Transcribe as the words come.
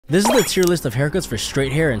This is the tier list of haircuts for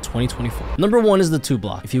straight hair in 2024. Number 1 is the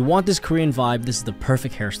 2-block. If you want this Korean vibe, this is the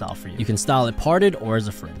perfect hairstyle for you. You can style it parted or as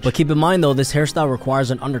a fringe. But keep in mind though, this hairstyle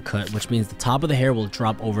requires an undercut, which means the top of the hair will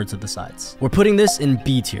drop over to the sides. We're putting this in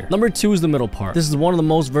B tier. Number 2 is the middle part. This is one of the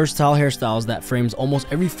most versatile hairstyles that frames almost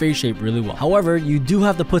every face shape really well. However, you do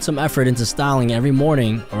have to put some effort into styling every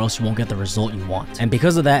morning or else you won't get the result you want. And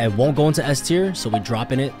because of that, it won't go into S tier, so we're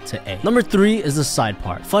dropping it to A. Number 3 is the side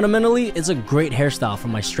part. Fundamentally, it's a great hairstyle for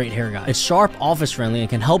my straight hair guy. It's sharp, office friendly, and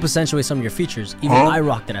can help accentuate some of your features. Even I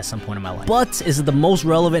rocked it at some point in my life. But is it the most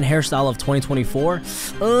relevant hairstyle of 2024?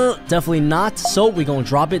 Definitely not, so we're gonna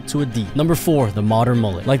drop it to a D. Number 4, the modern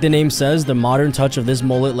mullet. Like the name says, the modern touch of this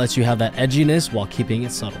mullet lets you have that edginess while keeping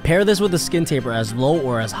it subtle. Pair this with a skin taper as low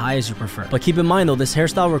or as high as you prefer. But keep in mind though, this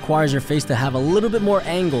hairstyle requires your face to have a little bit more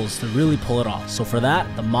angles to really pull it off. So for that,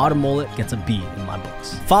 the modern mullet gets a B in my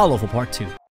books. Follow for part 2.